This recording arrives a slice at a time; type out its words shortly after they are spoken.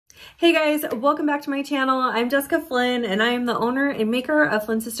Hey guys, welcome back to my channel. I'm Jessica Flynn and I am the owner and maker of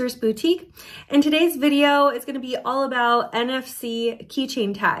Flynn Sisters Boutique. And today's video is going to be all about NFC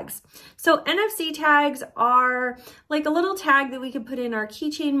keychain tags. So NFC tags are like a little tag that we can put in our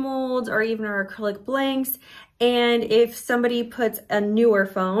keychain molds or even our acrylic blanks. And if somebody puts a newer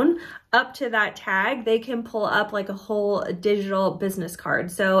phone up to that tag, they can pull up like a whole digital business card.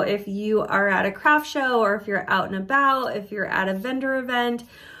 So if you are at a craft show or if you're out and about, if you're at a vendor event,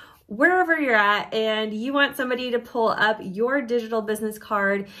 wherever you're at and you want somebody to pull up your digital business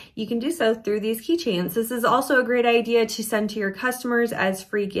card, you can do so through these keychains. This is also a great idea to send to your customers as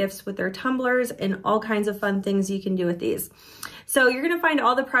free gifts with their tumblers and all kinds of fun things you can do with these. So you're gonna find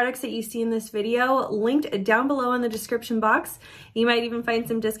all the products that you see in this video linked down below in the description box. You might even find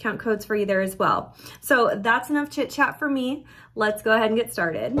some discount codes for you there as well. So that's enough chit chat for me. Let's go ahead and get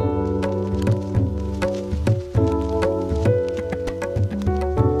started.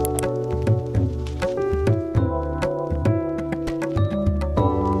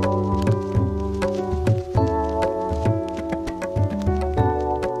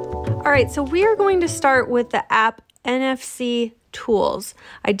 All right, so we are going to start with the app NFC Tools.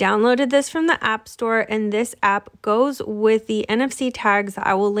 I downloaded this from the App Store and this app goes with the NFC tags that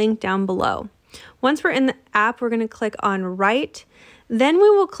I will link down below. Once we're in the app, we're going to click on Write. Then we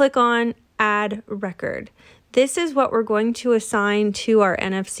will click on Add Record. This is what we're going to assign to our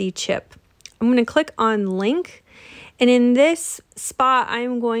NFC chip. I'm going to click on Link. And in this spot,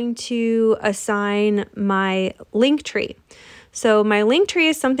 I'm going to assign my link tree. So my link tree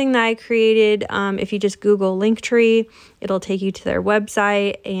is something that I created. If you just Google link tree, it'll take you to their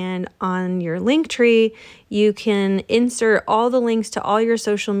website, and on your link tree, you can insert all the links to all your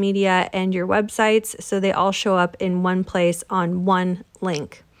social media and your websites so they all show up in one place on one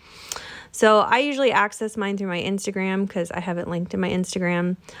link. So I usually access mine through my Instagram because I have it linked in my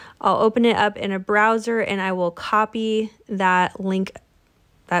Instagram. I'll open it up in a browser and I will copy that link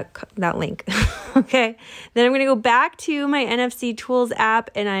that link. Okay, then I'm going to go back to my NFC Tools app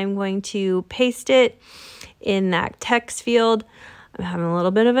and I'm going to paste it in that text field. I'm having a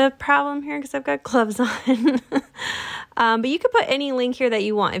little bit of a problem here because I've got gloves on. But you could put any link here that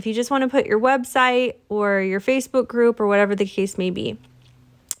you want. If you just want to put your website or your Facebook group or whatever the case may be.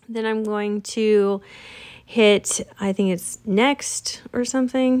 Then I'm going to hit, I think it's next or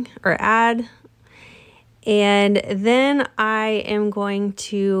something, or add. And then I am going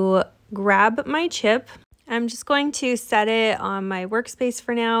to grab my chip. I'm just going to set it on my workspace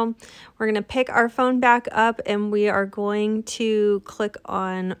for now. We're going to pick our phone back up and we are going to click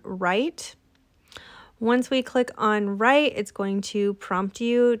on Write. Once we click on Write, it's going to prompt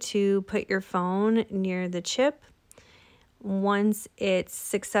you to put your phone near the chip. Once it's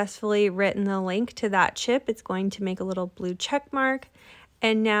successfully written the link to that chip, it's going to make a little blue check mark.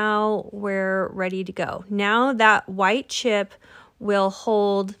 And now we're ready to go. Now that white chip will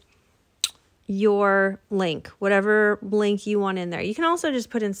hold your link, whatever link you want in there. You can also just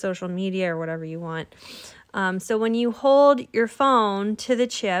put in social media or whatever you want. So when you hold your phone to the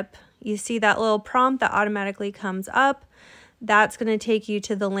chip, you see that little prompt that automatically comes up. That's going to take you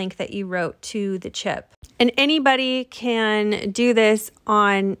to the link that you wrote to the chip. And anybody can do this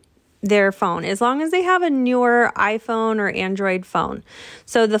on their phone as long as they have a newer iPhone or Android phone.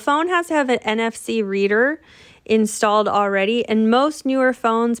 So the phone has to have an NFC reader installed already, and most newer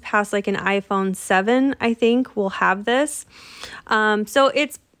phones past like an iPhone 7 I think will have this.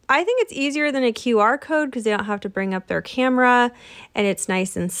 I think it's easier than a QR code because they don't have to bring up their camera, and it's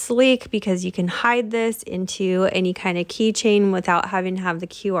nice and sleek because you can hide this into any kind of keychain without having to have the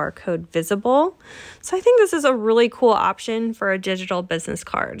QR code visible. So I think this is a really cool option for a digital business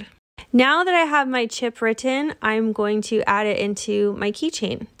card. Now that I have my chip written, I'm going to add it into my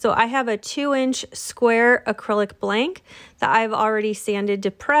keychain. So I have a 2-inch square acrylic blank that I've already sanded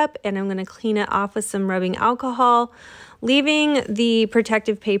to prep, and I'm going to clean it off with some rubbing alcohol, leaving the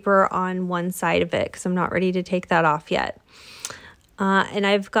protective paper on one side of it because I'm not ready to take that off yet. And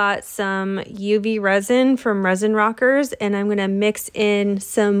I've got some UV resin from Resin Rockers, and I'm going to mix in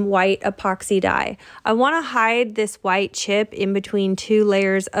some white epoxy dye. I want to hide this white chip in between 2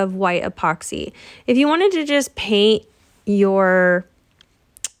 layers of white epoxy. If you wanted to just paint your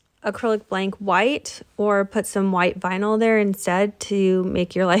acrylic blank white or put some white vinyl there instead to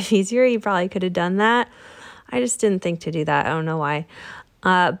make your life easier, you probably could have done that. I just didn't think to do that. I don't know why.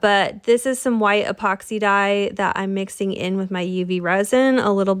 But this is some white epoxy dye that I'm mixing in with my UV resin.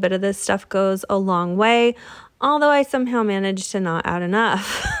 A little bit of this stuff goes a long way, although I somehow managed to not add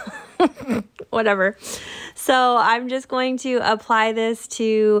enough. Whatever. So I'm just going to apply this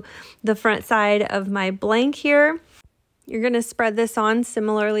to the front side of my blank here. You're going to spread this on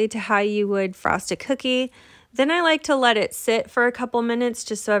similarly to how you would frost a cookie. Then I like to let it sit for a couple minutes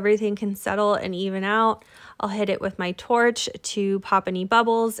just so everything can settle and even out. I'll hit it with my torch to pop any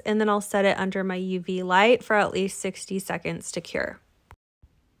bubbles, and then I'll set it under my UV light for at least 60 seconds to cure.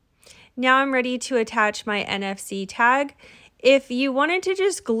 Now I'm ready to attach my NFC tag. If you wanted to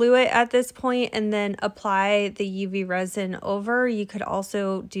just glue it at this point and then apply the UV resin over, you could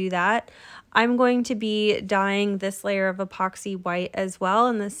also do that. I'm going to be dyeing this layer of epoxy white as well,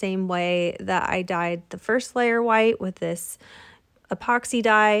 in the same way that I dyed the first layer white with this epoxy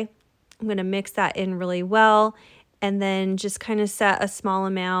dye. I'm going to mix that in really well and then just kind of set a small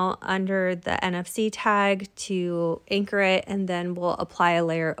amount under the NFC tag to anchor it, and then we'll apply a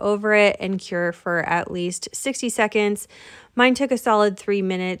layer over it and cure for at least 60 seconds. Mine took a solid 3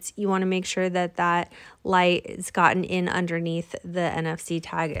 minutes. You want to make sure that that light is gotten in underneath the NFC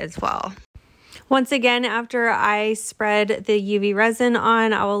tag as well. Once again, after I spread the UV resin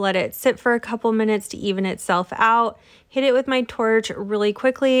on, I will let it sit for a couple minutes to even itself out, hit it with my torch really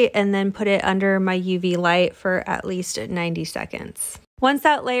quickly, and then put it under my UV light for at least 90 seconds. Once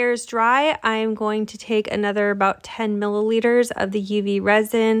that layer is dry, I'm going to take another about 10 milliliters of the UV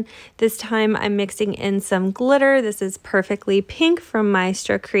resin. This time I'm mixing in some glitter. This is Perfectly Pink from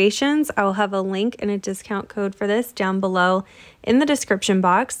Maestro Creations. I will have a link and a discount code for this down below in the description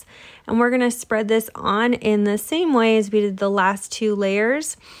box. And we're going to spread this on in the same way as we did the last 2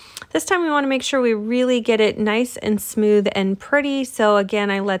 layers. This time we want to make sure we really get it nice and smooth and pretty. So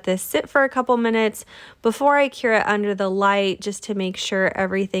again, I let this sit for a couple minutes before I cure it under the light, just to make sure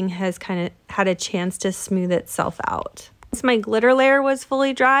everything has kind of had a chance to smooth itself out. Once my glitter layer was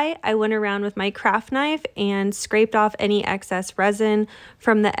fully dry, I went around with my craft knife and scraped off any excess resin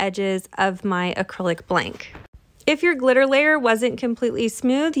from the edges of my acrylic blank. If your glitter layer wasn't completely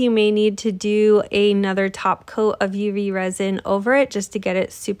smooth, you may need to do another top coat of UV resin over it just to get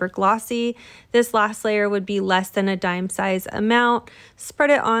it super glossy. This last layer would be less than a dime size amount. Spread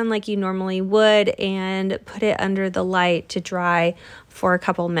it on like you normally would and put it under the light to dry for a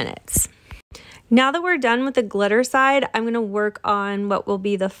couple minutes. Now that we're done with the glitter side, I'm going to work on what will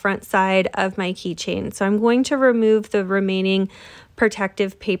be the front side of my keychain. So I'm going to remove the remaining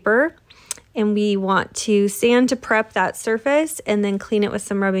protective paper, and we want to sand to prep that surface and then clean it with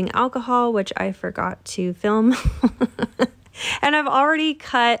some rubbing alcohol, which I forgot to film. And I've already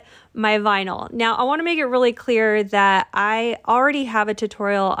cut my vinyl. Now I want to make it really clear that I already have a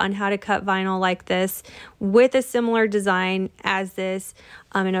tutorial on how to cut vinyl like this with a similar design as this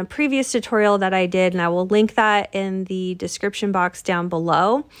in a previous tutorial that I did, and I will link that in the description box down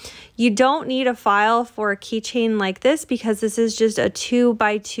below. You don't need a file for a keychain like this because this is just a 2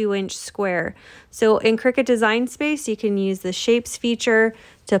 by 2 inch square. So in Cricut Design Space, you can use the shapes feature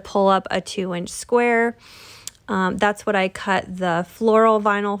to pull up a 2 inch square. That's what I cut the floral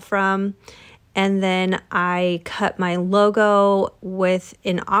vinyl from. And then I cut my logo with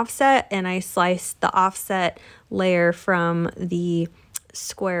an offset, and I sliced the offset layer from the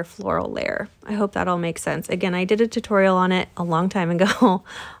square floral layer. I hope that all makes sense. Again, I did a tutorial on it a long time ago.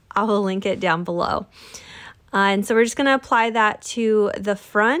 I will link it down below. And so we're just going to apply that to the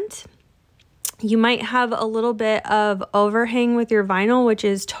front. You might have a little bit of overhang with your vinyl, which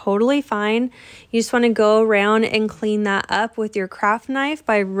is totally fine. You just want to go around and clean that up with your craft knife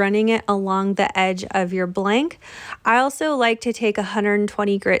by running it along the edge of your blank. I also like to take a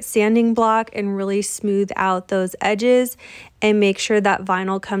 120 grit sanding block and really smooth out those edges and make sure that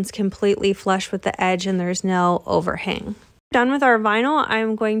vinyl comes completely flush with the edge and there's no overhang. Done with our vinyl,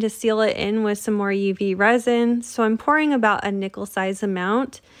 I'm going to seal it in with some more UV resin. So I'm pouring about a nickel size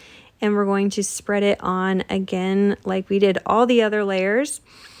amount, and we're going to spread it on again like we did all the other layers.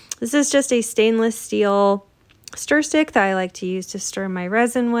 This is just a stainless steel stir stick that I like to use to stir my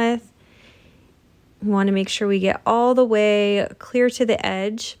resin with. We want to make sure we get all the way clear to the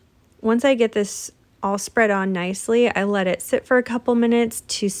edge. Once I get this all spread on nicely, I let it sit for a couple minutes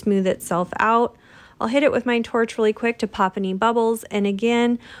to smooth itself out. I'll hit it with my torch really quick to pop any bubbles, and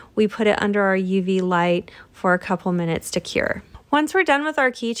again, we put it under our UV light for a couple minutes to cure. Once we're done with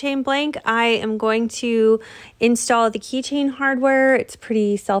our keychain blank, I am going to install the keychain hardware. It's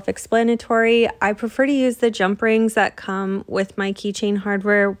pretty self-explanatory. I prefer to use the jump rings that come with my keychain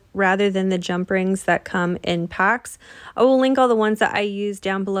hardware rather than the jump rings that come in packs. I will link all the ones that I use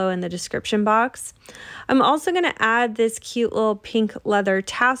down below in the description box. I'm also going to add this cute little pink leather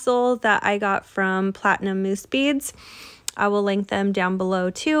tassel that I got from Platinum Mousse Beads. I will link them down below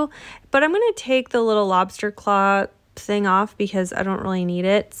too, but I'm going to take the little lobster claw thing off because I don't really need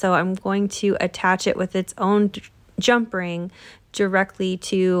it. So I'm going to attach it with its own jump ring directly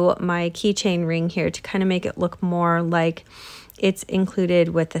to my keychain ring here to kind of make it look more like it's included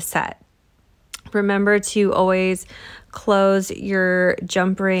with the set. Remember to always close your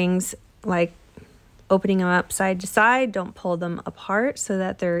jump rings, like opening them up side to side. Don't pull them apart so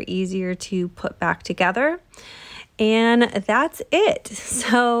that they're easier to put back together. And that's it.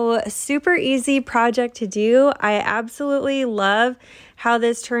 So super easy project to do. I absolutely love how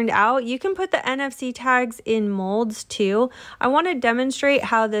this turned out. You can put the NFC tags in molds too. I want to demonstrate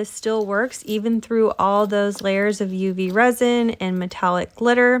how this still works even through all those layers of UV resin and metallic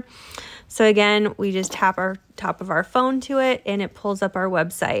glitter. So again, we just tap our top of our phone to it and it pulls up our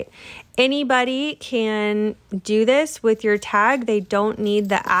website. Anybody can do this with your tag. They don't need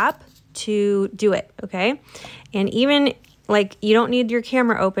the app to do it, okay? And even like you don't need your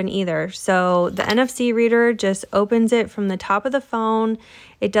camera open either. So the NFC reader just opens it from the top of the phone.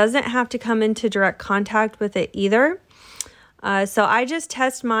 It doesn't have to come into direct contact with it either. So I just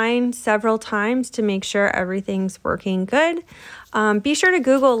test mine several times to make sure everything's working good. Be sure to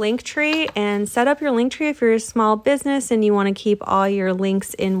Google Linktree and set up your Linktree if you're a small business and you want to keep all your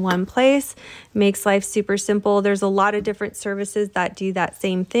links in one place. Makes life super simple. There's a lot of different services that do that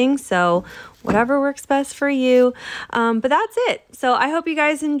same thing, so whatever works best for you. But that's it. So I hope you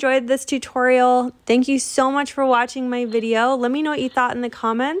guys enjoyed this tutorial. Thank you so much for watching my video. Let me know what you thought in the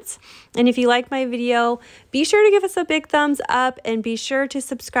comments. And if you like my video, be sure to give us a big thumbs up and be sure to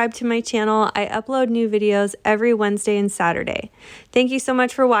subscribe to my channel. I upload new videos every Wednesday and Saturday. Thank you so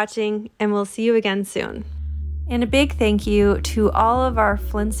much for watching, and we'll see you again soon. And a big thank you to all of our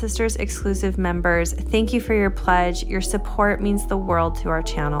Flynn Sisters exclusive members. Thank you for your pledge. Your support means the world to our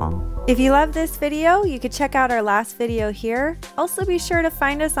channel. If you love this video, you could check out our last video here. Also be sure to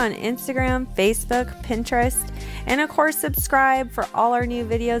find us on Instagram, Facebook, Pinterest, and of course subscribe for all our new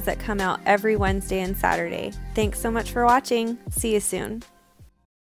videos that come out every Wednesday and Saturday. Thanks so much for watching. See you soon.